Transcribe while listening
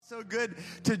So good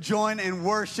to join in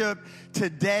worship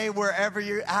today, wherever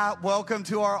you're at. Welcome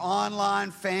to our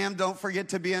online fam. Don't forget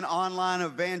to be an online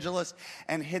evangelist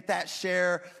and hit that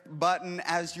share button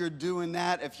as you're doing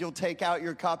that. If you'll take out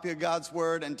your copy of God's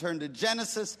Word and turn to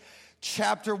Genesis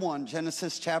chapter 1.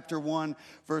 Genesis chapter 1,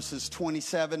 verses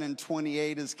 27 and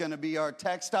 28 is going to be our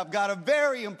text. I've got a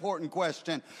very important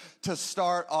question to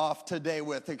start off today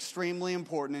with. Extremely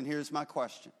important, and here's my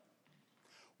question.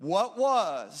 What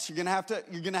was, you're gonna have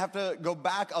to go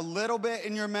back a little bit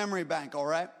in your memory bank, all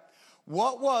right?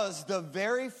 What was the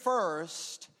very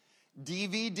first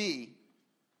DVD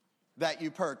that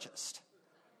you purchased?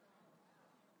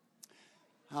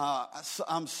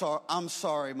 I'm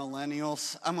sorry,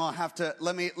 millennials. I'm gonna have to,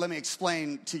 let me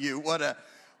explain to you what a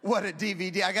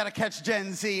DVD. I got to catch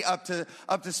Gen Z up to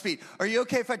speed. Are you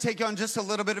okay if I take you on just a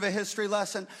little bit of a history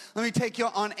lesson? Let me take you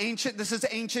on this is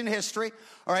ancient history.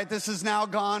 All right, this has now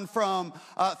gone from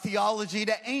theology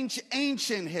to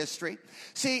ancient history.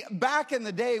 See, back in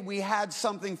the day, we had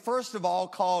something, first of all,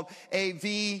 called a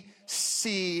VCR.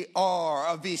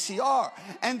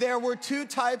 And there were two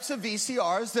types of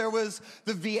VCRs. There was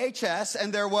the VHS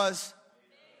and there was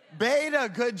Beta.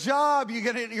 Good job.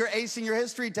 You're acing your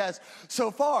history test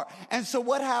so far. And so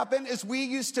what happened is we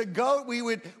used to go, we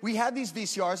had these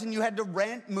VCRs and you had to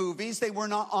rent movies. They were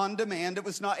not on demand. It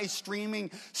was not a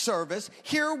streaming service.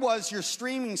 Here was your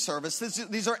streaming service.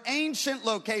 These are ancient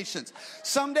locations.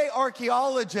 Someday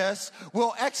archaeologists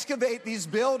will excavate these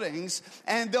buildings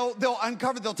and they'll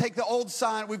take the old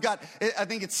sign. We've got, I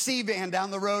think it's C-Van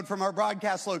down the road from our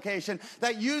broadcast location.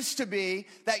 That used to be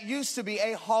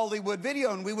a Hollywood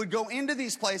video, and we would go into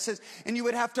these places and you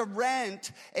would have to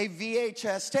rent a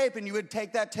VHS tape, and you would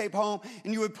take that tape home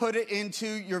and you would put it into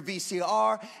your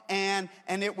VCR, and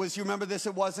it was, you remember this,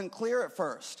 it wasn't clear at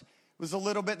first. It was a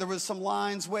little bit, there was some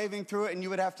lines waving through it, and you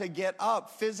would have to get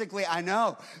up physically,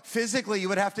 you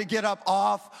would have to get up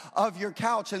off of your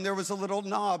couch, and there was a little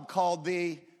knob called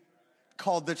the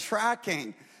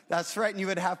tracking. That's right, and you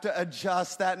would have to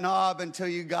adjust that knob until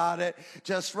you got it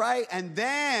just right. And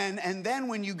then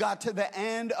when you got to the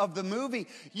end of the movie,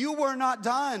 you were not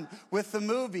done with the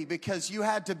movie because you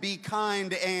had to be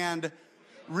kind and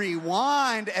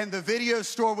rewind, and the video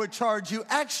store would charge you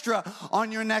extra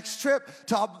on your next trip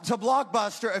to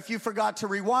Blockbuster if you forgot to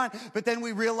rewind. But then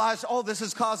we realized, this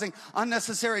is causing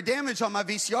unnecessary damage on my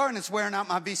VCR and it's wearing out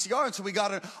my VCR. And so we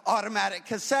got an automatic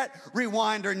cassette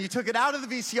rewinder, and you took it out of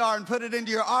the VCR and put it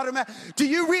into your automatic. Do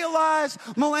you realize,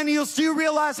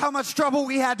 millennials, how much trouble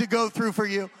we had to go through for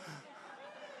you?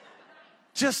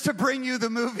 Just to bring you the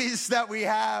movies that we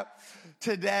have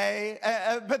today.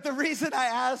 But the reason I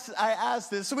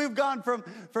asked this, so we've gone from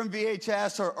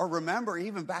VHS, or remember,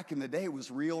 even back in the day, it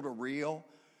was reel to reel,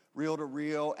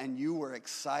 and you were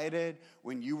excited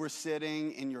when you were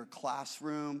sitting in your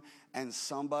classroom and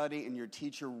somebody and your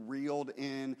teacher wheeled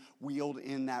in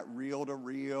that reel to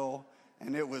reel,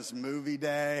 and it was movie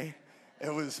day.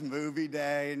 It was movie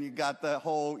day, and you got the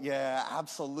whole, yeah,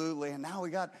 absolutely. And now we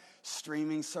got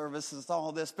streaming services,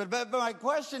 all this. But my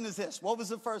question is this: what was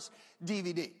the first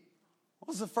DVD? What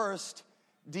was the first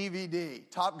DVD?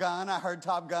 Top Gun. I heard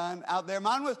Top Gun out there.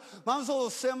 Mine was a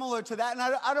little similar to that, and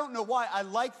I don't know why. I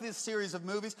like this series of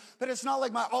movies, but it's not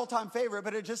like my all-time favorite.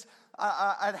 But it just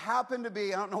it happened to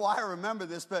be. I don't know why I remember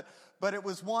this, but it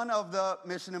was one of the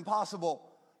Mission Impossible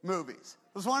movies.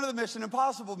 It was one of the Mission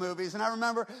Impossible movies, and I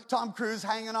remember Tom Cruise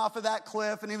hanging off of that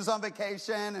cliff, and he was on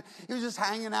vacation, and he was just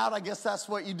hanging out. I guess that's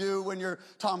what you do when you're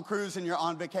Tom Cruise and you're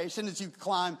on vacation, is you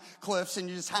climb cliffs and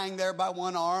you just hang there by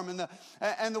one arm, and the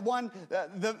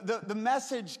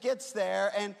message gets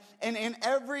there, and in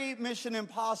every Mission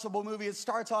Impossible movie, it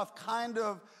starts off kind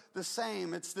of the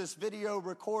same. It's this video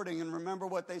recording, and remember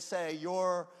what they say: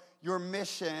 your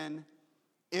mission,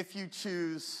 if you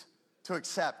choose to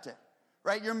accept it.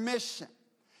 Right? Your mission.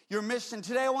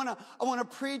 Today I want to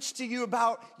preach to you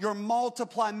about your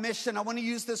multiply mission. I want to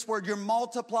use this word, your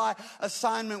multiply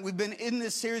assignment. We've been in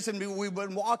this series and we've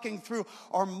been walking through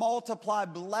our multiply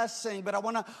blessing, but I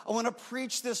want to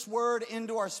preach this word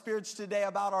into our spirits today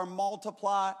about our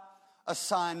multiply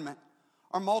assignment.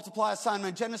 Our multiply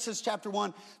assignment. Genesis chapter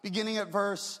 1, beginning at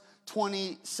verse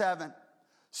 27.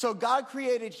 So God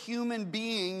created human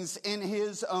beings in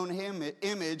his own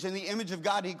image. In the image of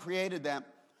God, he created them.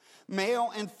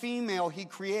 Male and female, he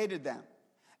created them.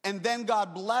 And then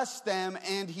God blessed them,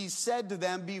 and he said to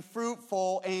them, be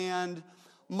fruitful and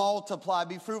multiply.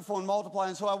 Be fruitful and multiply.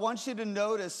 And so I want you to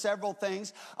notice several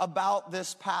things about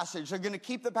this passage. They're going to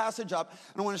keep the passage up,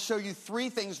 and I want to show you three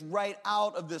things right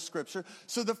out of this scripture.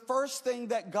 So the first thing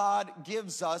that God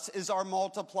gives us is our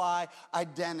multiply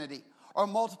identity. or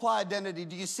multiply identity.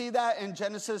 Do you see that in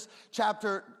Genesis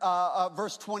chapter,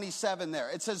 verse 27 there?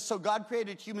 It says, so God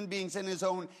created human beings in his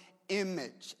own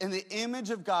image. In the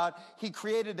image of God, he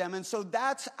created them. And so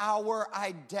that's our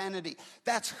identity.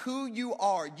 That's who you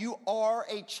are. You are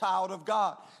a child of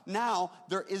God. Now,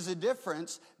 there is a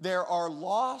difference. There are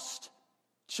lost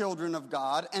children of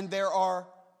God, and there are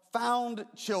found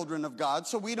children of God.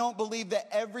 So we don't believe that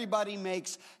everybody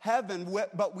makes heaven,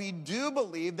 but we do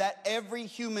believe that every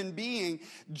human being,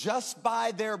 just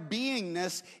by their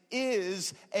beingness,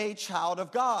 is a child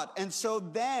of God. And so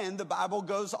then the Bible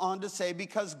goes on to say,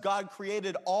 because God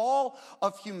created all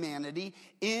of humanity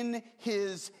in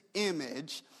his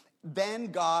image,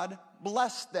 then God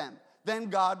blessed them.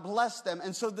 Then God blessed them.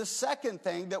 And so the second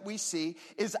thing that we see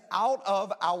is out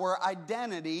of our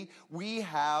identity, we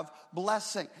have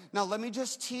blessing. Now, let me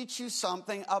just teach you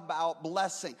something about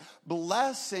blessing.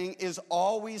 Blessing is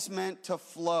always meant to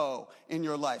flow in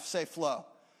your life. Say flow.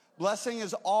 Blessing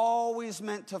is always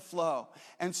meant to flow.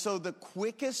 And so the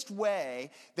quickest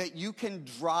way that you can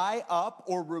dry up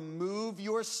or remove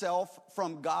yourself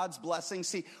from God's blessing,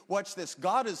 see, watch this.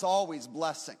 God is always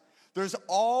blessing. There's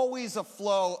always a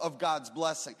flow of God's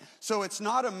blessing. So it's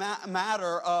not a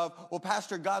matter of, well,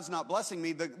 Pastor, God's not blessing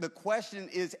me. The question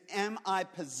is, am I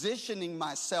positioning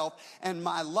myself and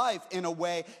my life in a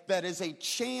way that is a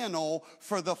channel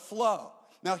for the flow?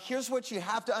 Now, here's what you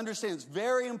have to understand. It's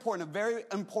very important, a very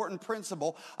important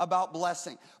principle about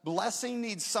blessing. Blessing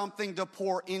needs something to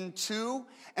pour into,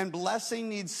 and blessing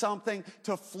needs something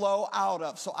to flow out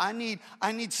of. So I need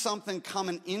something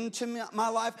coming into my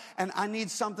life, and I need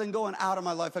something going out of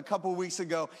my life. A couple of weeks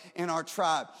ago in our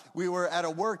tribe, we were at a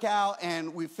workout,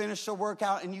 and we finished the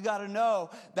workout, and you got to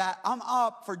know that I'm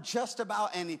up for just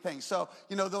about anything. So,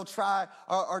 they'll try,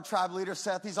 our tribe leader,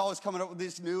 Seth, he's always coming up with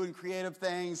these new and creative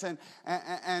things,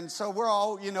 and so we're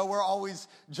always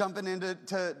jumping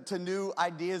into new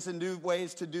ideas and new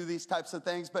ways to do these types of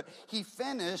things. But he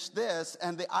finished this,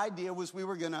 and the idea was we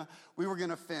were gonna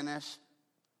finish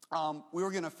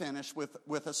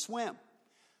with a swim.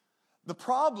 The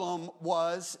problem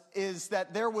is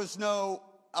that there was no,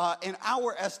 in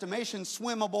our estimation,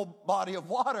 swimmable body of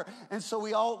water. And so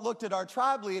we all looked at our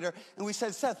tribe leader and we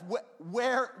said, Seth,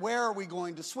 where are we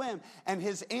going to swim? And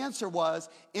his answer was,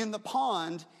 in the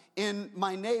pond in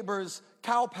my neighbor's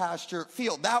cow pasture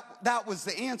field. That was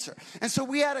the answer. And so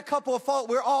we had a couple of faults.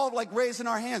 We're all like raising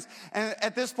our hands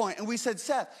at this point. And we said,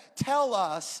 Seth, tell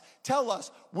us,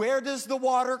 where does the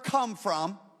water come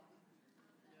from?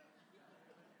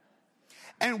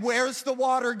 And where's the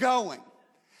water going?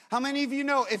 How many of you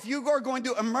know if you are going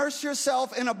to immerse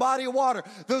yourself in a body of water,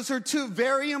 those are two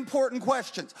very important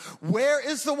questions. Where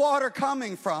is the water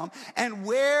coming from, and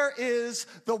where is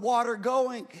the water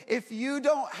going? If you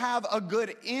don't have a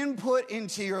good input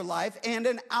into your life and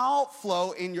an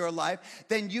outflow in your life,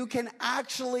 then you can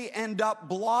actually end up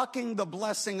blocking the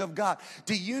blessing of God.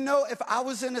 Do you know if I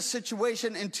was in a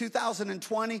situation in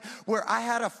 2020 where I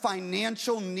had a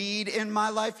financial need in my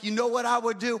life, you know what I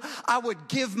would do? I would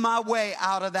give my way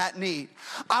out of that need.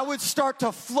 I would start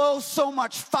to flow so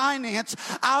much finance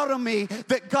out of me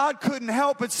that God couldn't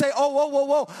help but say, oh,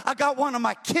 whoa. I got one of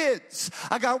my kids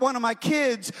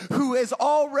who is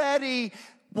already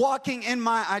walking in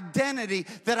my identity,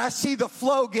 that I see the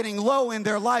flow getting low in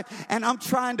their life, and I'm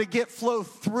trying to get flow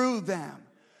through them.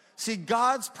 See,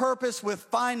 God's purpose with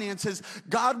finances,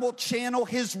 God will channel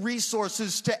his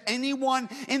resources to anyone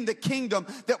in the kingdom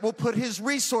that will put his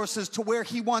resources to where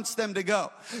he wants them to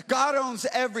go. God owns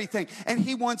everything, and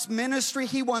he wants ministry.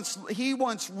 He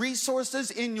wants resources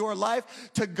in your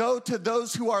life to go to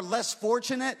those who are less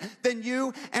fortunate than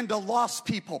you and to lost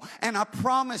people. And I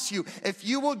promise you, if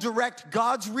you will direct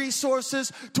God's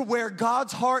resources to where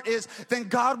God's heart is, then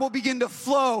God will begin to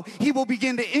flow. He will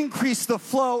begin to increase the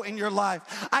flow in your life.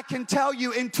 I can tell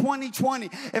you in 2020,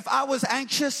 if I was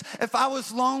anxious, if I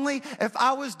was lonely, if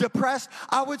I was depressed,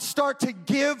 I would start to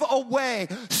give away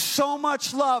so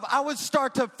much love. I would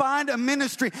start to find a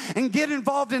ministry and get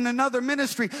involved in another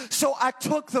ministry. So I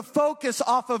took the focus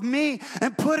off of me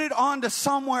and put it on to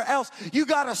somewhere else. You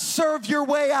got to serve your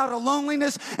way out of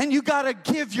loneliness, and you got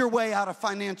to give your way out of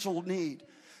financial need.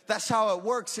 That's how it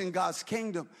works in God's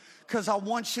kingdom. Because I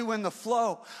want you in the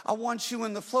flow. I want you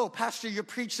in the flow. Pastor, you're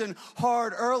preaching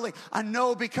hard early. I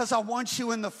know, because I want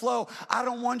you in the flow. I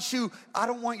don't want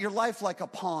your life like a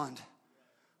pond.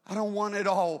 I don't want it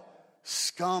all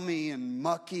scummy and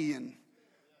mucky and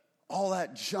all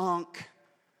that junk.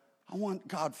 I want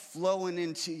God flowing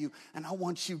into you, and I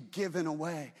want you giving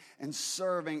away and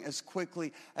serving as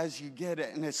quickly as you get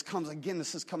it. And this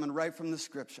is coming right from the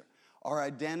scripture. Our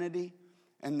identity,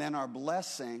 and then our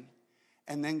blessing,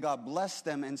 And then God blessed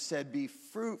them and said, be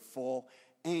fruitful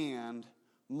and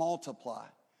multiply.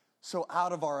 So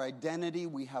out of our identity,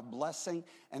 we have blessing.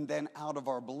 And then out of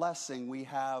our blessing, we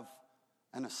have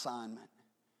an assignment.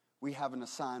 We have an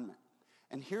assignment.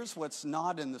 And here's what's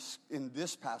not in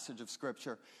this passage of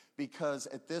Scripture, because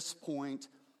at this point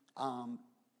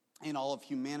in all of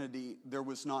humanity, there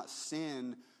was not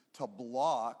sin to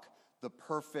block the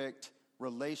perfect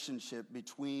relationship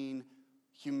between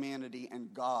humanity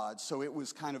and God. So it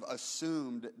was kind of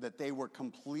assumed that they were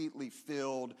completely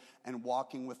filled and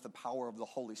walking with the power of the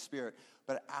Holy Spirit.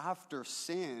 But after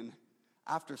sin,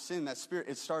 that Spirit,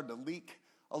 it started to leak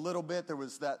a little bit. There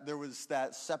was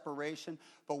that separation.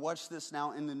 But watch this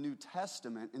now in the New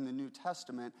Testament. In the New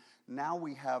Testament, now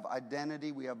we have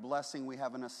identity, we have blessing, we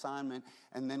have an assignment,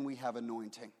 and then we have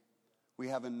anointing. We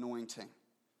have anointing.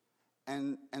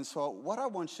 And so what I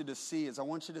want you to see is I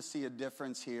want you to see a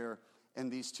difference here in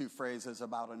these two phrases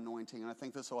about anointing. And I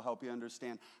think this will help you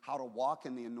understand how to walk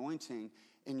in the anointing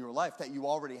in your life that you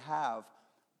already have,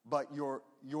 but you're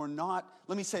not.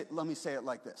 Let me say it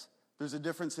like this. There's a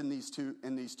difference in these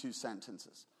two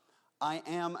sentences. I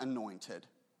am anointed,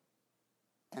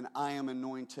 and I am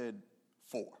anointed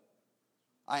for.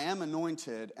 I am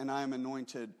anointed, and I am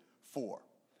anointed for.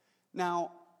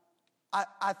 Now,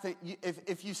 I think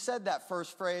if you said that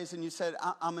first phrase and you said,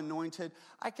 I'm anointed,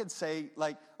 I could say,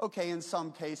 like, okay, in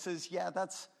some cases, yeah,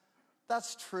 that's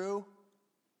true.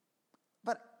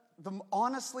 But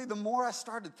honestly, the more I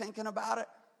started thinking about it,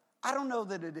 I don't know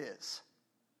that it is.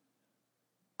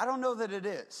 I don't know that it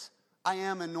is. I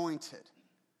am anointed.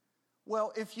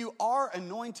 Well, if you are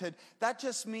anointed, that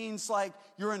just means like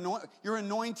you're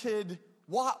anointed.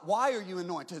 Why are you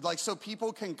anointed? Like so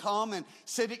people can come and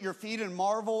sit at your feet and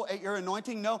marvel at your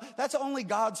anointing? No, that's only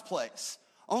God's place.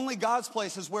 Only God's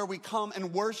place is where we come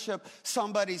and worship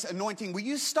somebody's anointing. Will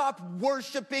you stop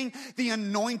worshiping the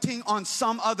anointing on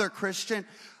some other Christian?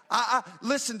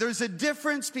 Listen, there's a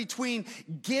difference between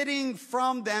getting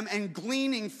from them and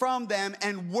gleaning from them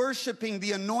and worshiping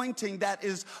the anointing that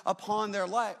is upon their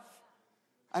life.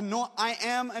 I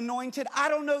am anointed. I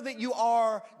don't know that you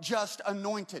are just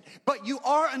anointed, but you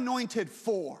are anointed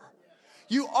for.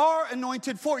 You are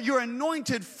anointed for. You're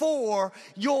anointed for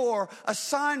your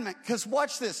assignment. Because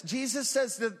watch this. Jesus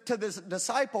says to the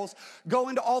disciples, go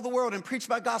into all the world and preach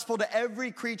my gospel to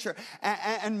every creature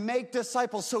and make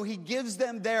disciples. So he gives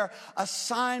them their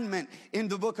assignment in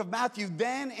the book of Matthew.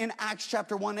 Then in Acts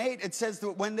chapter 1:8, it says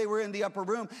that when they were in the upper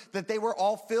room, that they were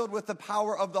all filled with the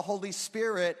power of the Holy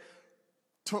Spirit.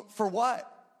 For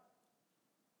what?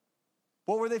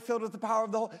 What were they filled with the power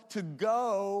of the Holy? To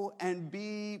go and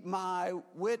be my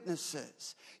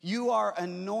witnesses. You are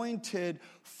anointed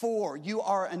for. You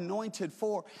are anointed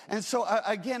for. And so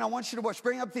again, I want you to watch.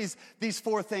 Bring up these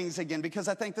four things again, because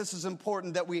I think this is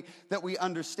important that we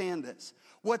understand this.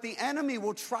 What the enemy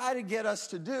will try to get us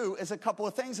to do is a couple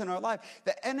of things in our life.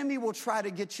 The enemy will try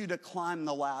to get you to climb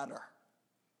the ladder.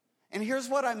 And here's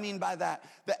what I mean by that.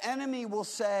 The enemy will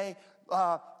say,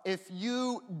 if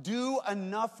you do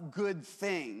enough good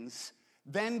things,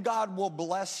 then God will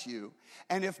bless you.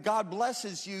 And if God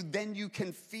blesses you, then you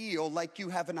can feel like you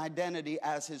have an identity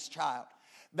as his child.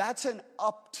 That's an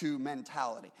up to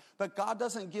mentality. But God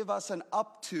doesn't give us an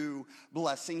up to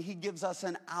blessing. He gives us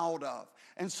an out of.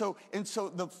 And so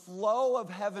the flow of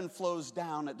heaven flows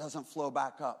down. It doesn't flow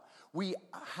back up. We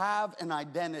have an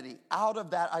identity. Out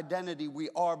of that identity, we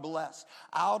are blessed.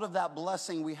 Out of that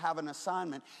blessing, we have an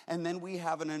assignment. And then we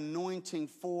have an anointing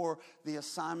for the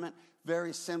assignment.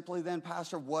 Very simply then,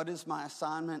 Pastor, what is my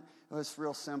assignment? It's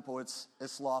real simple. It's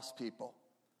lost people.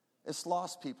 It's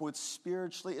lost people.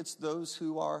 It's those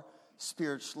who are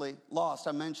spiritually lost.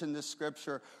 I mentioned this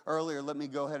scripture earlier. Let me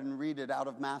go ahead and read it out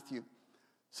of Matthew.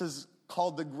 This is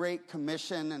called the Great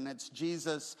Commission, and it's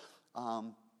Jesus.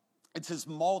 It's his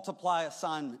multiply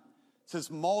assignment. It's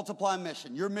his multiply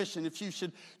mission. Your mission, if you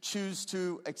should choose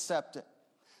to accept it.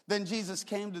 Then Jesus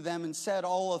came to them and said,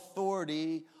 all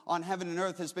authority on heaven and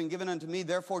earth has been given unto me.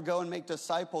 Therefore go and make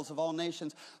disciples of all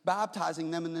nations,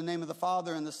 baptizing them in the name of the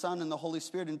Father and the Son and the Holy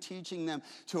Spirit, and teaching them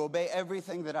to obey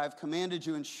everything that I've commanded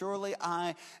you. And surely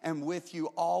I am with you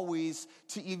always,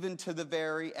 even to the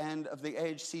very end of the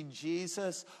age. See,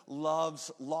 Jesus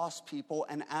loves lost people.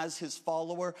 And as his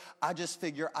follower, I just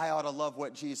figure I ought to love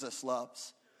what Jesus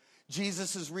loves.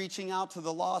 Jesus is reaching out to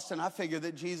the lost, and I figure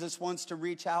that Jesus wants to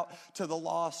reach out to the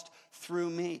lost through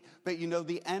me. But you know,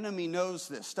 the enemy knows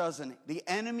this, doesn't he? The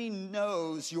enemy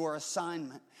knows your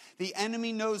assignment. The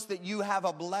enemy knows that you have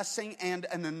a blessing and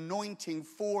an anointing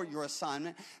for your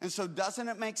assignment. And so doesn't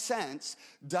it make sense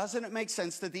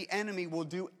that the enemy will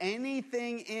do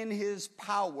anything in his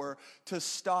power to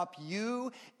stop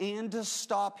you and to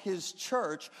stop his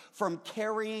church from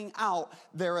carrying out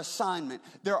their assignment?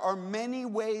 There are many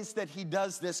ways that he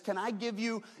does this. Can I give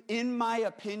you, in my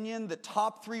opinion, the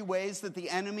top 3 ways that the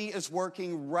enemy is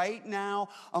working right now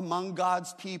among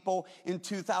God's people in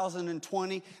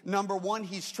 2020? Number 1,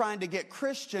 he's trying to get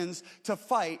Christians to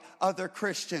fight other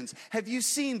Christians. Have you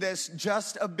seen this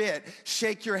just a bit?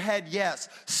 Shake your head, yes.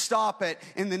 Stop it.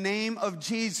 In the name of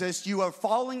Jesus, you are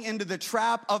falling into the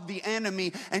trap of the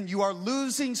enemy and you are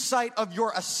losing sight of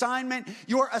your assignment.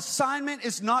 Your assignment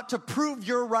is not to prove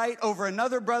you're right over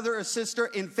another brother or sister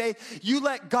in faith. You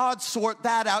let God sort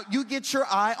that out. You get your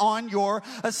eye on your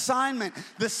assignment.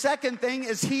 The second thing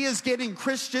is he is getting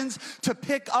Christians to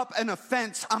pick up an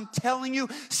offense. I'm telling you,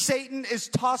 Satan is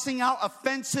tossing out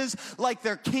offenses like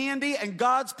they're candy, and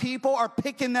God's people are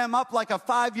picking them up like a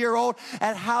 5-year-old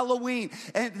at Halloween.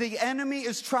 And the enemy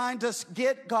is trying to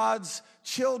get God's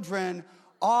children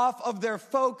off of their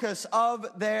focus of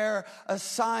their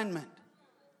assignment.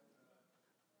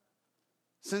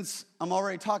 Since I'm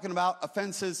already talking about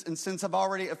offenses and since I've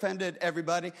already offended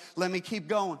everybody, let me keep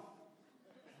going.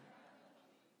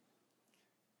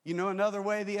 You know another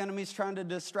way the enemy's trying to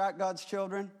distract God's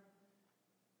children?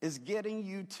 Is getting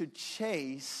you to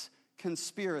chase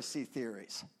conspiracy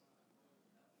theories.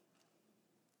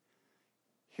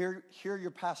 Hear your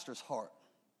pastor's heart.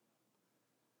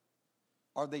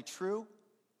 Are they true?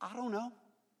 I don't know.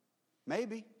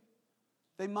 Maybe.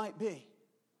 They might be.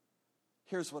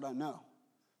 Here's what I know.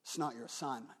 It's not your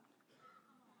assignment.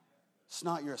 It's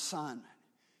not your assignment.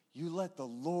 You let the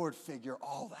Lord figure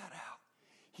all that out.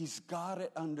 He's got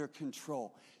it under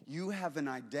control. You have an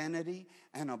identity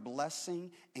and a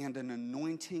blessing and an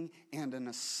anointing and an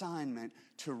assignment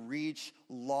to reach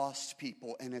lost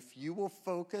people. And if you will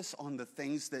focus on the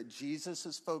things that Jesus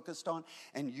is focused on,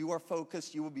 and you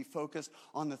will be focused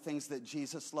on the things that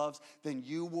Jesus loves, then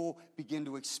you will begin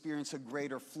to experience a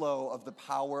greater flow of the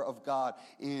power of God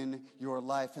in your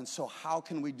life. And so how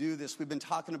can we do this? We've been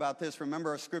talking about this.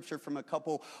 Remember our scripture from a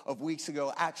couple of weeks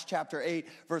ago, Acts chapter 8,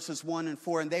 verses 1 and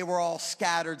 4. And they were all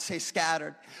scattered. Say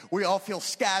scattered. We all feel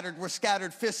scattered. We're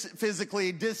scattered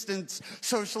physically, distanced,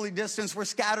 socially distanced. We're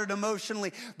scattered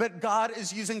emotionally. But God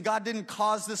didn't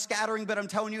cause the scattering, but I'm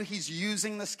telling you, he's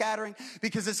using the scattering,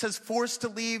 because it says forced to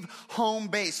leave home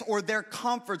base or their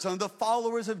comfort zone. The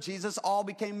followers of Jesus all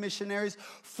became missionaries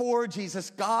for Jesus.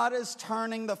 God is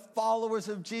turning the followers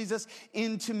of Jesus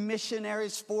into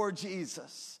missionaries for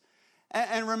Jesus.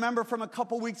 And remember from a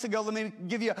couple weeks ago, let me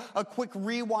give you a quick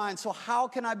rewind. So how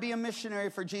can I be a missionary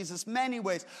for Jesus? Many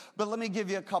ways, but let me give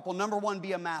you a couple. Number 1,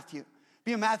 be a Matthew.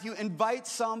 Be a Matthew. Invite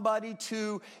somebody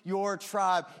to your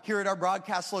tribe. Here at our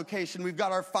broadcast location, we've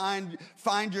got our Find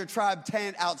Your Tribe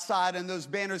tent outside and those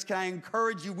banners. Can I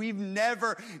encourage you? We've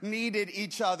never needed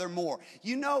each other more.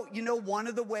 You know one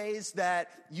of the ways that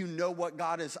you know what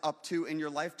God is up to in your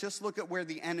life, just look at where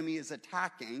the enemy is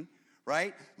attacking.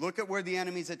 Right? Look at where the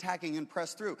enemy's attacking and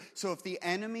press through. So if the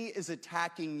enemy is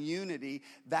attacking unity,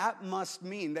 that must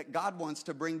mean that God wants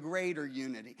to bring greater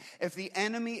unity. If the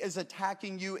enemy is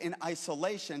attacking you in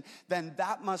isolation, then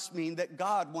that must mean that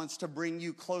God wants to bring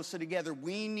you closer together.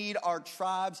 We need our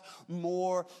tribes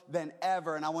more than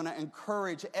ever. And I want to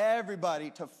encourage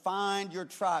everybody to find your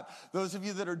tribe. Those of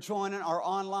you that are joining our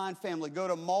online family, go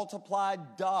to multiply.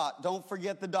 Don't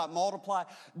forget the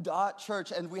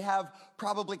multiply.church. And we have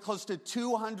probably close to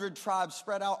 200 tribes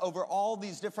spread out over all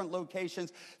these different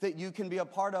locations that you can be a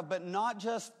part of. But not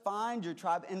just find your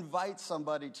tribe, invite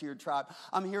somebody to your tribe.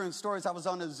 I'm hearing stories. I was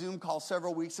on a Zoom call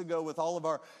several weeks ago with all of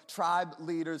our tribe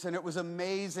leaders, and it was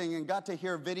amazing, and got to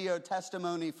hear video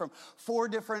testimony from 4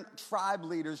 different tribe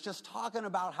leaders just talking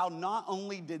about how not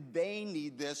only did they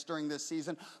need this during this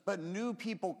season, but new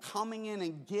people coming in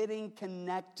and getting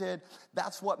connected.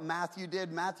 That's what Matthew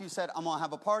did. Matthew said, I'm going to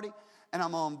have a party, and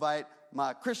I'm going to invite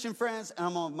my Christian friends, and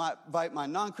I'm going to invite my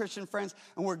non-Christian friends,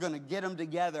 and we're going to get them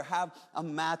together. Have a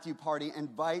Matthew party.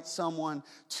 Invite someone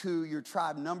to your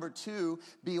tribe. Number 2,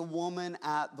 be a woman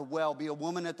at the well. Be a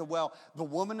woman at the well. The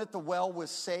woman at the well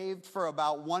was saved for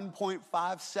about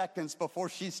 1.5 seconds before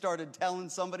she started telling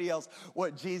somebody else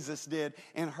what Jesus did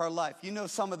in her life. You know,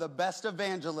 some of the best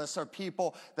evangelists are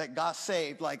people that got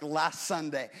saved like last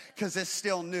Sunday, because it's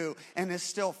still new and it's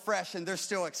still fresh and they're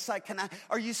still excited.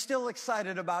 Are you still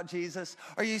excited about Jesus? Jesus?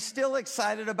 Are you still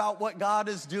excited about what God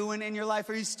is doing in your life?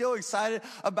 Are you still excited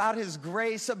about his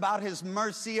grace, about his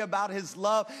mercy, about his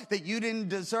love, that you didn't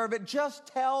deserve it? Just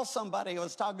tell somebody. I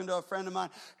was talking to a friend of mine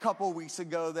a couple of weeks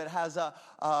ago that has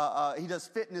he does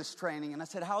fitness training. And I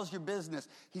said, how's your business?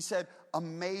 He said,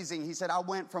 amazing. He said, I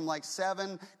went from like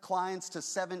 7 clients to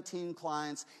 17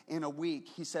 clients in a week.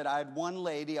 He said, I had one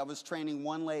lady, I was training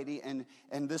one lady, and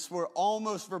this were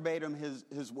almost verbatim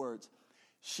his words.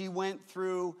 She went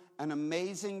through an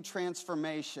amazing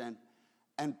transformation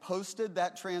and posted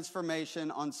that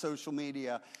transformation on social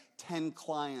media. 10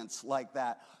 clients like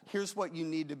that. Here's what you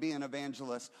need to be an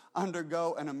evangelist.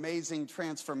 Undergo an amazing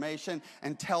transformation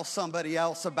and tell somebody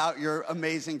else about your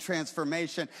amazing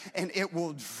transformation, and it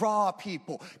will draw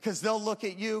people because they'll look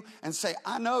at you and say,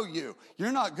 I know you.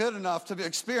 You're not good enough to be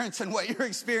experiencing what you're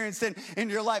experiencing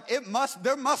in your life.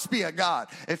 There must be a God.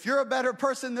 If you're a better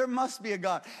person, there must be a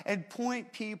God. And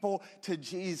point people to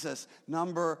Jesus.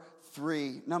 Number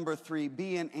three,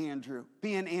 be an Andrew.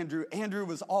 Be an Andrew. Andrew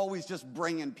was always just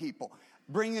bringing people,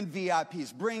 bringing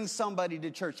VIPs, bring somebody to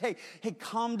church. Hey,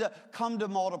 come to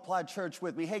Multiply Church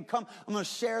with me. Hey, come, I'm going to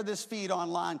share this feed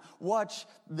online. Watch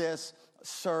this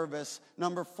service.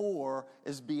 Number 4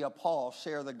 is be a Paul.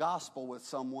 Share the gospel with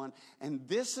someone. And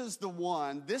this is the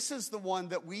one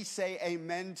that we say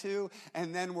amen to,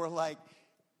 and then we're like,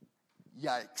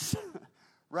 yikes.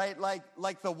 Right?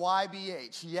 Like the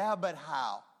YBH. Yeah, but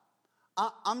how?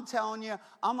 I'm telling you,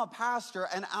 I'm a pastor,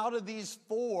 and out of these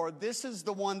 4, this is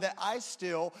the one that I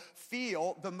still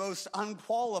feel the most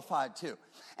unqualified to.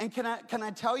 And can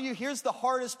I tell you, here's the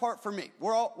hardest part for me.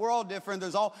 We're all different.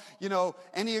 There's all,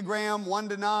 Enneagram 1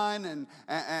 to 9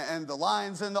 and the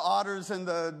lions and the otters and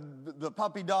the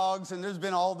puppy dogs, and there's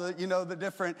been all the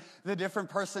different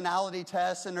personality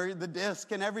tests and the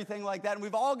DISC and everything like that. And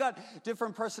we've all got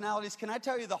different personalities. Can I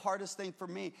tell you the hardest thing for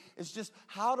me is just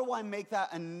how do I make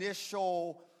that initial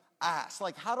ask?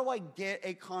 Like, how do I get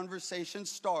a conversation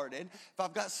started if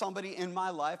I've got somebody in my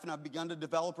life and I've begun to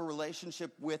develop a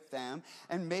relationship with them,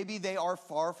 and maybe they are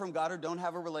far from God or don't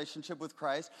have a relationship with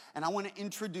Christ, and I want to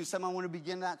introduce them, I want to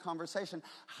begin that conversation.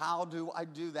 How do I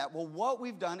do that? Well, what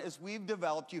we've done is we've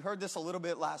developed, you heard this a little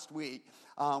bit last week,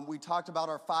 we talked about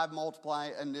our 5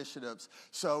 Multiply initiatives.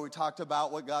 So we talked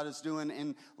about what God is doing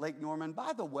in Lake Norman.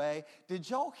 By the way, did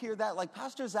y'all hear that? Like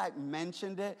Pastor Zach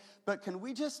mentioned it, but can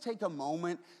we just take a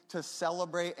moment to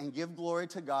celebrate and give glory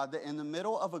to God that in the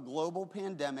middle of a global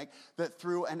pandemic, that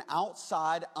through an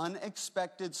outside,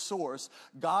 unexpected source,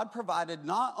 God provided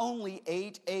not only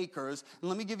 8 acres, and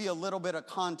let me give you a little bit of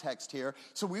context here.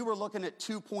 So we were looking at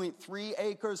 2.3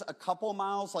 acres, a couple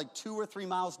miles, like 2 or 3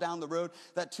 miles down the road.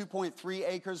 That 2.3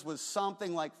 acres was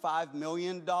something like $5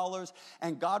 million,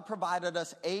 and God provided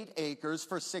us 8 acres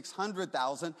for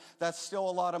 $600,000. That's still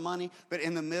a lot of money, but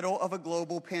in the middle of a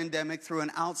global pandemic, through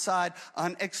an outside,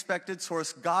 unexpected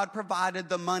source, God provided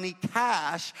the money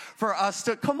cash for us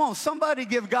to, come on, somebody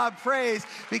give God praise,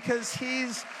 because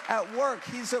He's at work.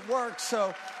 He's at work.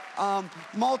 So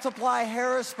Multiply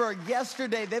Harrisburg,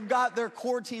 yesterday, they've got their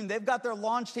core team, they've got their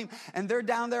launch team, and they're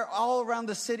down there all around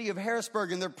the city of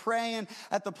Harrisburg, and they're praying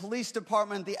at the police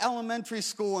department, the elementary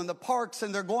school, and the parks,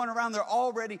 and they're going around, they're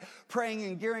already praying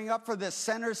and gearing up for this.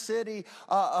 Center City,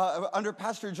 under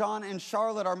Pastor John and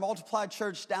Charlotte, our Multiply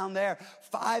Church down there,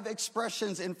 5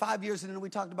 expressions in 5 years, and then we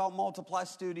talked about Multiply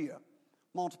Studio,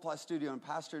 and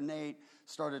Pastor Nate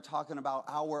started talking about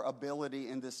our ability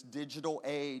in this digital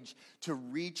age to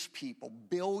reach people,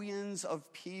 billions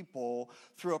of people,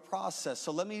 through a process.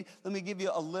 So let me give you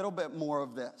a little bit more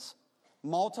of this.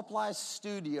 Multiply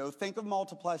Studio, think of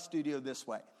Multiply Studio this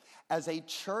way: as a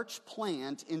church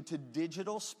plant into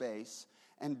digital space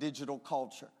and digital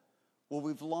culture. Well,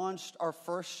 we've launched our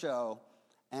first show,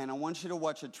 and I want you to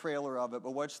watch a trailer of it,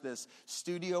 but watch this.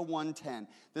 Studio 110.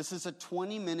 This is a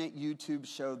 20-minute YouTube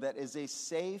show that is a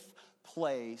safe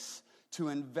place to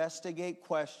investigate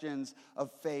questions of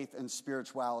faith and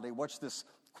spirituality. Watch this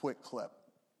quick clip.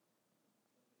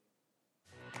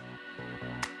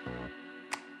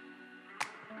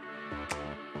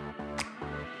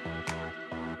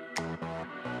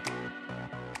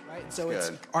 So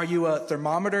are you a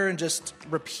thermometer and just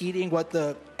repeating what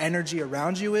the energy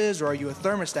around you is, or are you a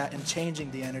thermostat and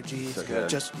changing the energy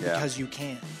because you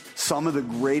can? Some of the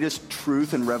greatest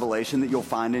truth and revelation that you'll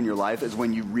find in your life is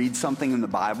when you read something in the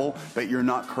Bible, but you're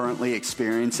not currently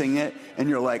experiencing it, and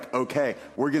you're like, okay,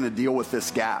 we're going to deal with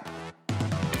this gap.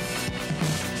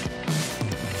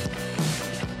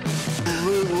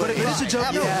 But it is a joke.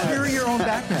 Carry your own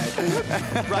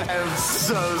backpack. Right. I'm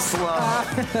so slow.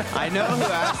 I know who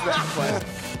asked that question.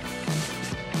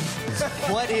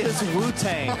 What is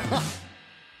Wu-Tang?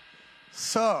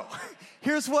 So,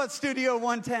 Here's what Studio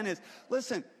 110 is.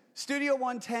 Listen, Studio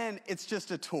 110, it's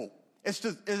just a tool. It's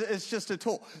just a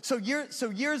tool. So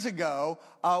years ago,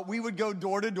 we would go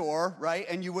door to door, right?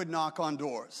 And you would knock on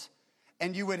doors.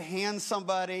 And you would hand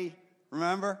somebody,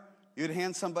 remember? You'd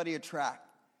hand somebody a track.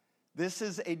 This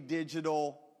is a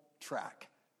digital track.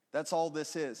 That's all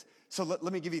this is. So let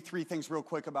me give you 3 things real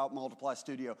quick about Multiply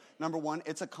Studio. Number 1,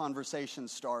 it's a conversation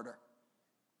starter.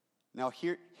 Now,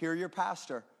 hear your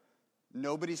pastor.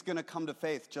 Nobody's going to come to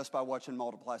faith just by watching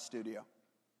Multiply Studio.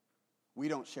 We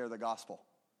don't share the gospel.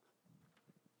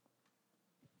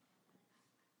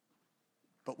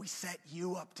 But we set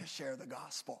you up to share the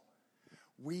gospel.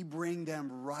 We bring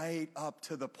them right up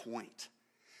to the point.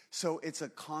 So it's a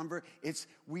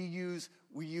we use,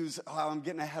 I'm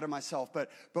getting ahead of myself, but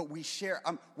we share,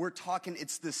 we're talking,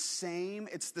 it's the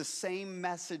same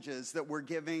messages that we're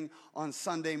giving on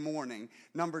Sunday morning.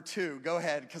 Number 2, go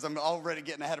ahead, because I'm already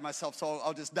getting ahead of myself, so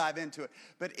I'll just dive into it.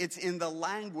 But it's in the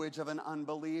language of an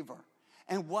unbeliever.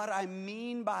 And what I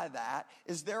mean by that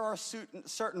is there are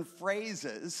certain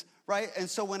phrases, right? And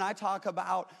so when I talk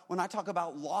about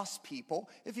lost people,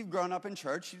 if you've grown up in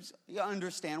church, you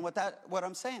understand what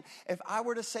I'm saying. If I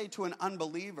were to say to an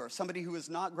unbeliever, somebody who has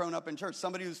not grown up in church,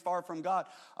 somebody who's far from God,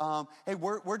 hey,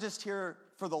 we're just here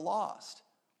for the lost.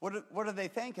 What are they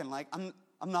thinking? Like, I'm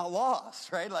not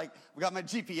lost, right? Like, we got my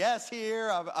GPS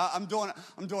here. I'm doing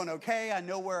okay. I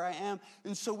know where I am.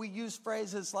 And so we use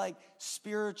phrases like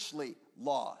spiritually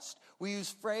lost. We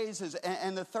use phrases,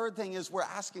 and the third thing is we're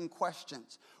asking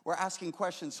questions. We're asking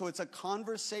questions. So it's a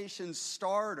conversation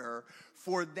starter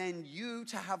for then you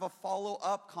to have a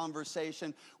follow-up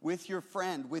conversation with your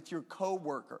friend, with your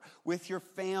coworker, with your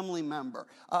family member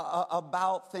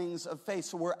about things of faith.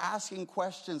 So we're asking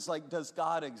questions like, does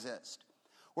God exist?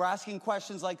 We're asking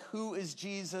questions like, who is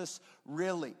Jesus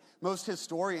really? Most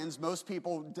historians, most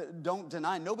people don't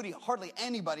deny, hardly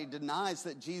anybody denies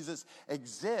that Jesus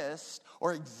exists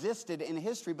or existed in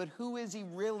history, but who is he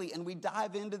really? And we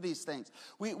dive into these things.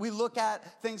 We look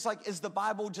at things like, is the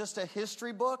Bible just a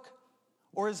history book?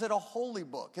 Or is it a holy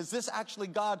book? Is this actually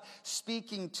God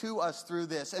speaking to us through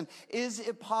this? And is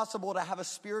it possible to have a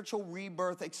spiritual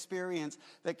rebirth experience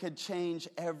that could change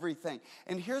everything?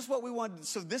 And here's what we want.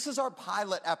 So this is our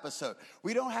pilot episode.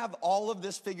 We don't have all of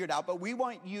this figured out, but we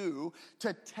want you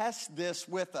to test this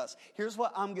with us. Here's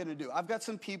what I'm going to do. I've got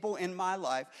some people in my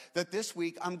life that this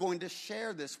week I'm going to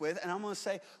share this with, and I'm going to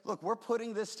say, look, we're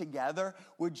putting this together.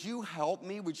 Would you help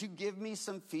me? Would you give me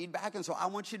some feedback? And so I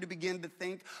want you to begin to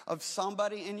think of somebody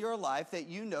in your life that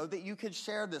you know that you could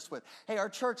share this with. Hey, our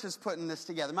church is putting this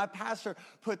together. My pastor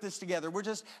put this together. We're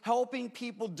just helping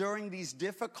people during these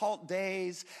difficult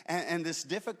days and this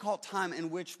difficult time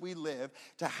in which we live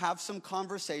to have some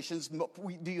conversations.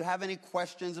 Do you have any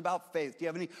questions about faith? Do you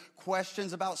have any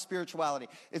questions about spirituality?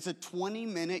 It's a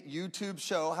 20-minute YouTube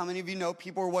show. How many of you know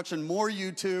people are watching more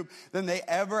YouTube than they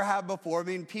ever have before? I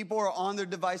mean, people are on their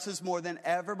devices more than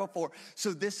ever before.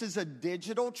 So this is a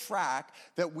digital track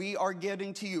that we are getting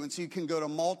to you. And so you can go to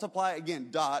multiply,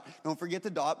 again, don't forget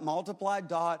the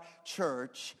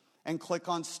multiply.church and click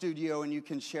on studio, and you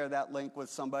can share that link with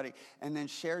somebody and then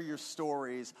share your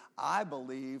stories. I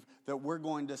believe that we're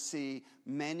going to see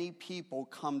many people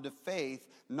come to faith,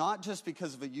 not just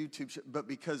because of a YouTube show, but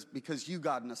because you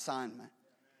got an assignment.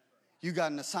 You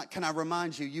got an assignment. Can I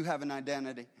remind you, you have an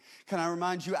identity? Can I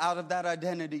remind you, out of that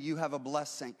identity, you have a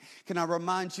blessing? Can I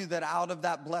remind you that out of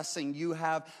that blessing, you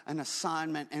have an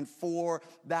assignment, and for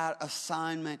that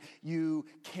assignment, you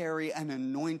carry an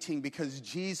anointing, because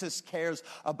Jesus cares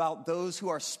about those who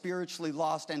are spiritually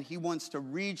lost, and he wants to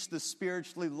reach the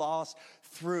spiritually lost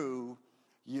through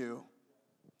you.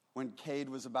 When Cade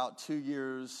was about 2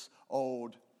 years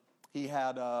old, he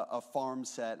had a farm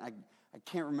set. I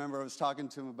can't remember. I was talking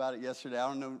to him about it yesterday. I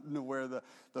don't know where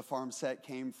the farm set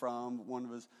came from. One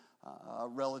of his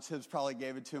relatives probably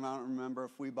gave it to him. I don't remember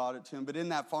if we bought it to him. But in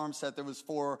that farm set, there was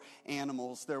 4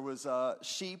 animals. There was a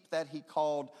sheep that he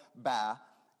called Ba,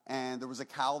 and there was a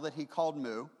cow that he called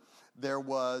Moo. There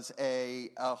was a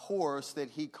horse that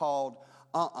he called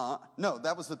No,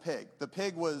 that was the pig. The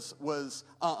pig was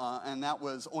and that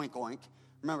was Oink Oink.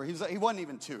 Remember, he wasn't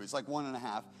even 2. He's like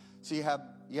 1.5. So you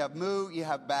have Moo, you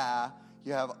have Ba,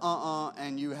 you have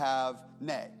and you have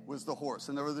Neigh was the horse.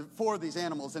 And there were 4 of these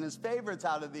animals, and his favorites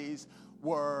out of these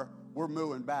were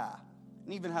Moo and Ba.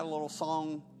 And he even had a little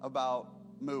song about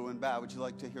Moo and Ba. Would you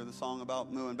like to hear the song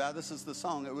about Moo and Ba? This is the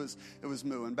song. It was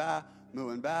Moo and Ba, Moo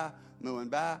and Ba, Moo and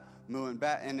Ba, Moo and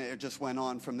Ba, and it just went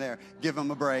on from there. Give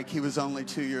him a break. He was only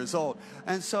 2 years old.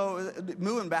 And so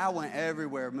Moo and Ba went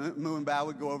everywhere. Moo and Ba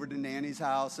would go over to Nanny's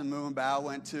house, and Moo and Ba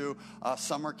went to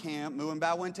summer camp. Moo and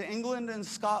Ba went to England and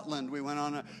Scotland. We went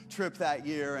on a trip that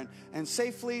year and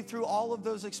safely through all of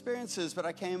those experiences. But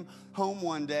I came home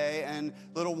one day, and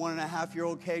little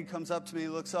 1.5-year-old Cade comes up to me,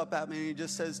 looks up at me, and he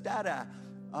just says, Dada,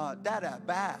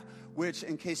 Ba. Which,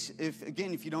 in case, if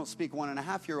you don't speak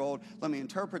 1.5-year-old, let me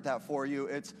interpret that for you.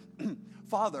 It's,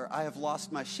 Father, I have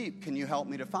lost my sheep. Can you help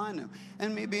me to find them?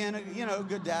 And me being a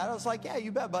good dad, I was like, yeah,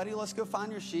 you bet, buddy. Let's go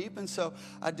find your sheep. And so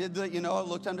I did I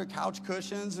looked under couch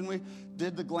cushions, and we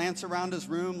did the glance around his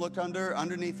room, looked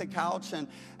underneath the couch,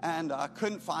 and I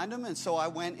couldn't find him. And so I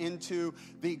went into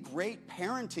the great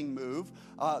parenting move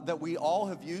that we all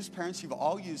have used. Parents, you've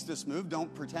all used this move.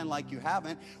 Don't pretend like you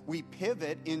haven't. We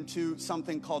pivot into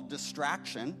something called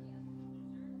distraction.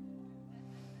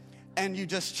 And you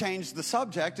just change the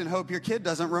subject and hope your kid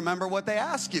doesn't remember what they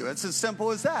ask you. It's as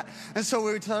simple as that. And so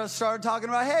we started talking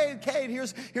about, hey, Cade,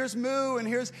 here's Moo, and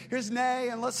here's Nay,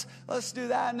 and let's do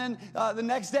that. And then the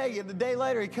next day, the day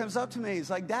later, he comes up to me. He's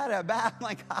like, Dad, I'm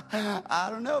like, I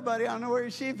don't know, buddy. I don't know where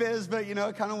your sheep is. But,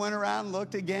 I kind of went around,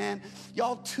 looked again.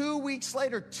 Y'all, 2 weeks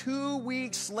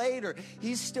later,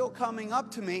 he's still coming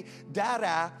up to me,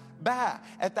 Dada, Ba.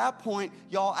 At that point,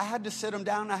 y'all, I had to sit him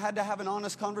down. I had to have an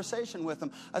honest conversation with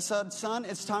him. I said, son,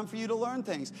 it's time for you to learn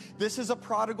things. This is a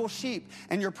prodigal sheep,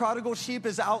 and your prodigal sheep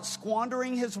is out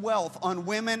squandering his wealth on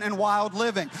women and wild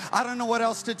living. I don't know what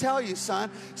else to tell you, son.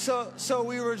 So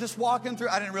we were just walking through.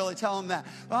 I didn't really tell him that.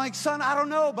 I'm like, son, I don't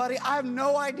know, buddy. I have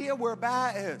no idea where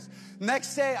Ba is.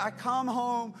 Next day, I come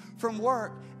home from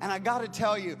work, and I got to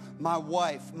tell you, my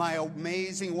wife, my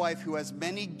amazing wife who has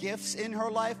many gifts in her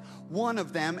life, one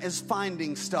of them is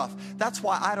finding stuff. That's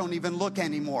why I don't even look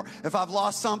anymore. If I've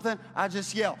lost something, I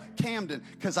just yell, Camden,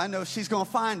 because I know she's going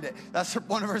to find it. That's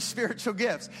one of her spiritual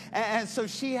gifts. And so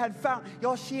she had found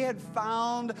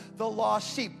the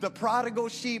lost sheep. The prodigal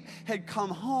sheep had come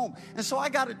home. And so I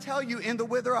got to tell you, in the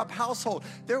Wither Up household,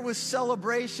 there was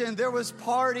celebration, there was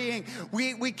partying.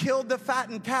 We killed the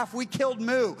fattened calf. We killed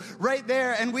Moo right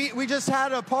there, and we just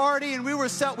had a party, and we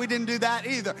didn't do that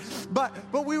either.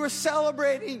 But we were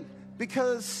celebrating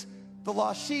because the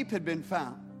lost sheep had been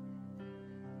found.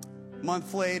 A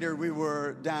month later, we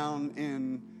were down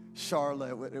in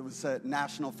Charlotte. It was at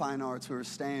National Fine Arts. We were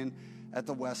staying at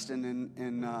the Westin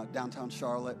in downtown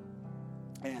Charlotte.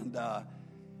 And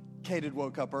Kate had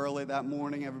woke up early that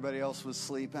morning. Everybody else was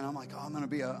sleeping. I'm like, I'm gonna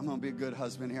be a good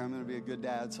husband here. I'm gonna be a good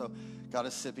dad. So got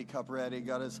his sippy cup ready,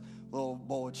 got his little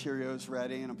bowl of Cheerios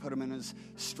ready, and I put him in his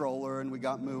stroller, and we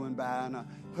got Moo and Ba, and I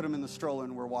put him in the stroller,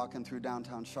 and we're walking through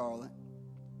downtown Charlotte.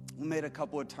 We made a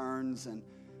couple of turns, and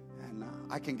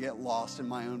I can get lost in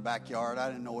my own backyard. I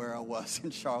didn't know where I was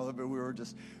in Charlotte, but we were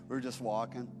just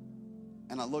walking.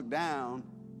 And I looked down,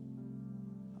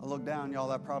 y'all,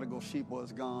 that prodigal sheep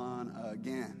was gone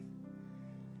again.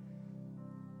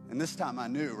 And this time I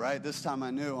knew, right? This time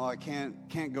I knew, I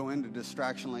can't go into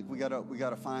distraction. Like, we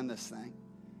gotta find this thing.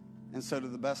 And so to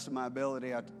the best of my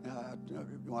ability, I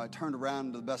turned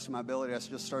around to the best of my ability. I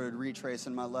just started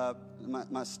retracing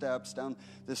my steps down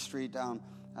this street, down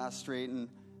that street. And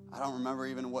I don't remember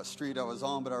even what street I was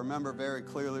on, but I remember very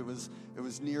clearly it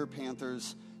was near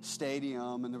Panthers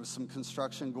Stadium, and there was some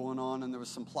construction going on, and there was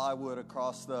some plywood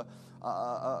across the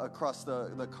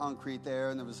concrete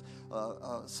there, and there was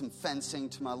some fencing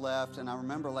to my left. And I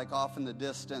remember, like, off in the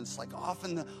distance,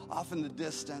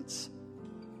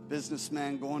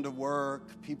 businessmen going to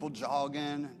work, people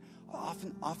jogging.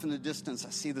 Off in the distance, I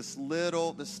see this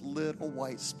little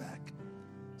white speck.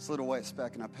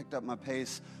 And I picked up my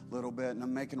pace a little bit, and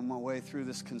I'm making my way through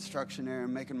this construction area,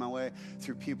 making my way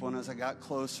through people. And as I got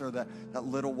closer, that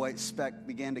little white speck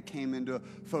began to come into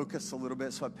focus a little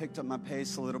bit. So I picked up my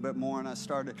pace a little bit more, and I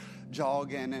started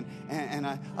jogging. And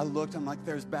I looked, I'm like,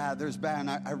 there's Ba. And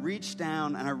I reached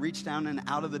down and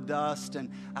out of the dust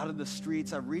and out of the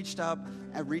streets, I reached down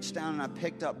and I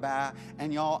picked up Ba.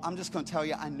 And y'all, I'm just going to tell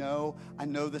you, I know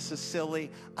this is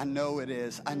silly. I know it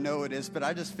is. But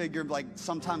I just figured, like,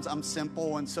 sometimes I'm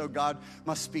simple, and so God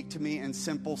must speak to me in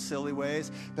simple, silly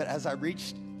ways. But as I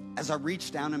reached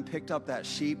down and picked up that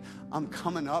sheep, I'm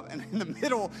coming up, and in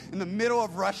the middle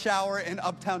of rush hour in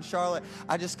uptown Charlotte,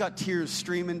 I just got tears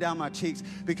streaming down my cheeks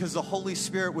because the Holy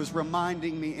Spirit was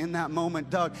reminding me in that moment,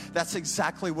 Doug, that's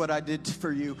exactly what I did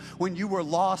for you. When you were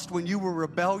lost, when you were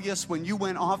rebellious, when you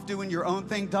went off doing your own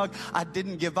thing, Doug, I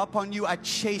didn't give up on you. I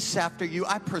chased after you.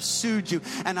 I pursued you,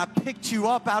 and I picked you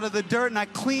up out of the dirt, and I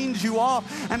cleaned you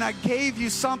off, and I gave you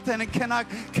something. And can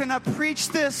I preach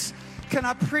this? Can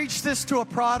I preach this to a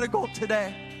prodigal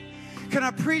today? Can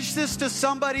I preach this to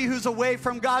somebody who's away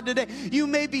from God today? You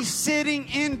may be sitting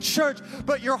in church,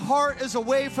 but your heart is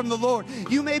away from the Lord.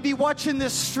 You may be watching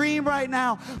this stream right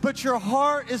now, but your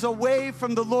heart is away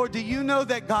from the Lord. Do you know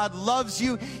that God loves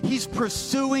you? He's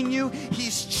pursuing you.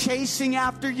 He's chasing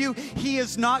after you. He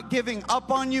is not giving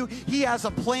up on you. He has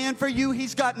a plan for you.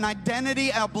 He's got an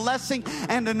identity, a blessing,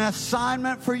 and an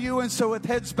assignment for you. And so with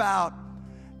heads bowed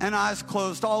and eyes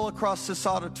closed all across this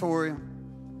auditorium,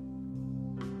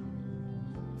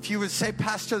 if you would say,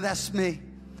 Pastor, that's me.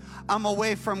 I'm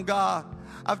away from God.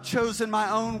 I've chosen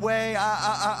my own way.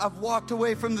 I've walked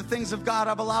away from the things of God.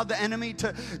 I've allowed the enemy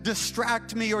to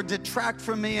distract me or detract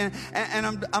from me. And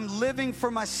I'm living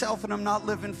for myself, and I'm not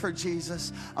living for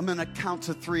Jesus. I'm going to count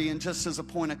to 3. And just as a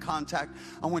point of contact,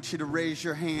 I want you to raise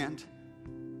your hand.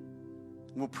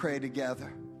 We'll pray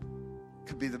together.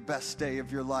 Could be the best day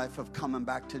of your life of coming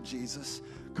back to Jesus.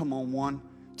 Come on, 1,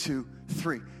 2,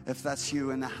 3. If that's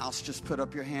you in the house, just put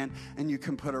up your hand and you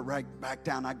can put it right back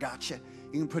down. I got you.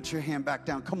 You can put your hand back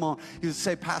down. Come on. You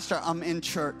say, Pastor, I'm in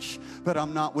church, but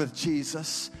I'm not with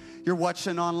Jesus. You're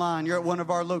watching online. You're at one of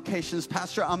our locations.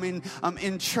 Pastor, I'm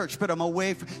in church, but I'm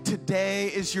away. Today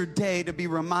is your day to be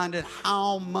reminded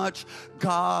how much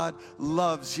God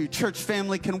loves you. Church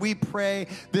family, can we pray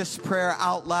this prayer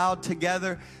out loud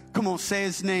together? Come on, say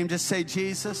his name. Just say,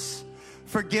 Jesus,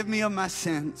 forgive me of my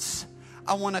sins.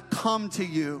 I want to come to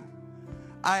you.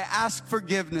 I ask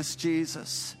forgiveness,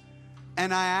 Jesus.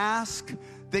 And I ask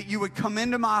that you would come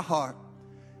into my heart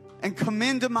and come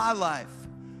into my life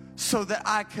so that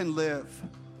I can live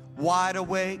wide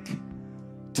awake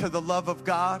to the love of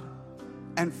God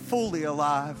and fully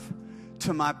alive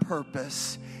to my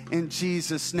purpose. In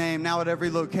Jesus' name. Now at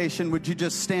every location, would you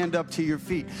just stand up to your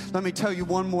feet? Let me tell you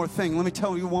one more thing.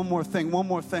 One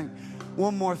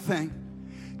more thing.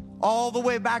 All the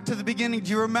way back to the beginning.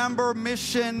 Do you remember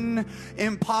Mission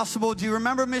Impossible? Do you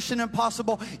remember Mission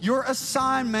Impossible? Your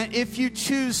assignment, if you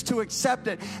choose to accept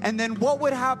it. And then what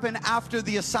would happen after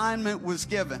the assignment was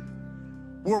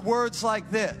given? Were words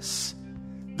like this.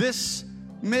 This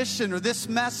mission or this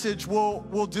message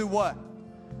will do what?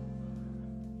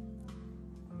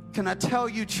 Can I tell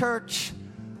you, church?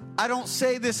 I don't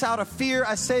say this out of fear.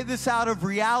 I say this out of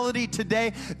reality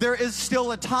today. There is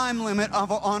still a time limit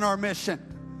on our mission.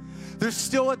 There's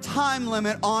still a time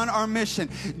limit on our mission.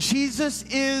 Jesus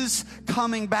is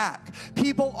coming back.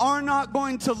 People are not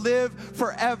going to live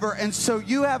forever. And so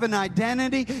you have an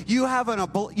identity, you have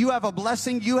a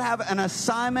blessing, you have an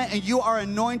assignment, and you are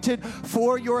anointed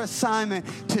for your assignment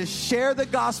to share the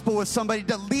gospel with somebody,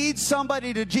 to lead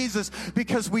somebody to Jesus,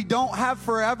 because we don't have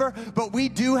forever, but we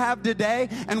do have today.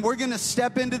 And we're going to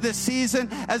step into this season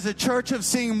as a church of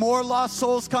seeing more lost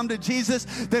souls come to Jesus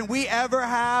than we ever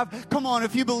have. Come on,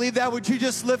 if you believe that, would you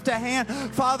just lift a hand?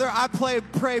 Father, I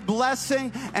pray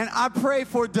blessing, and I pray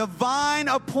for divine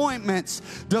appointments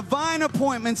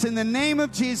in the name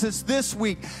of Jesus this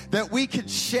week, that we could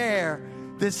share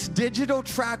this digital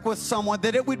track with someone,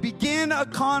 that it would begin a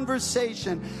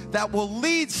conversation that will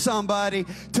lead somebody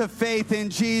to faith in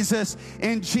Jesus.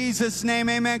 In Jesus' name,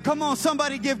 amen. Come on,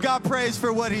 somebody give God praise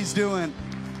for what he's doing.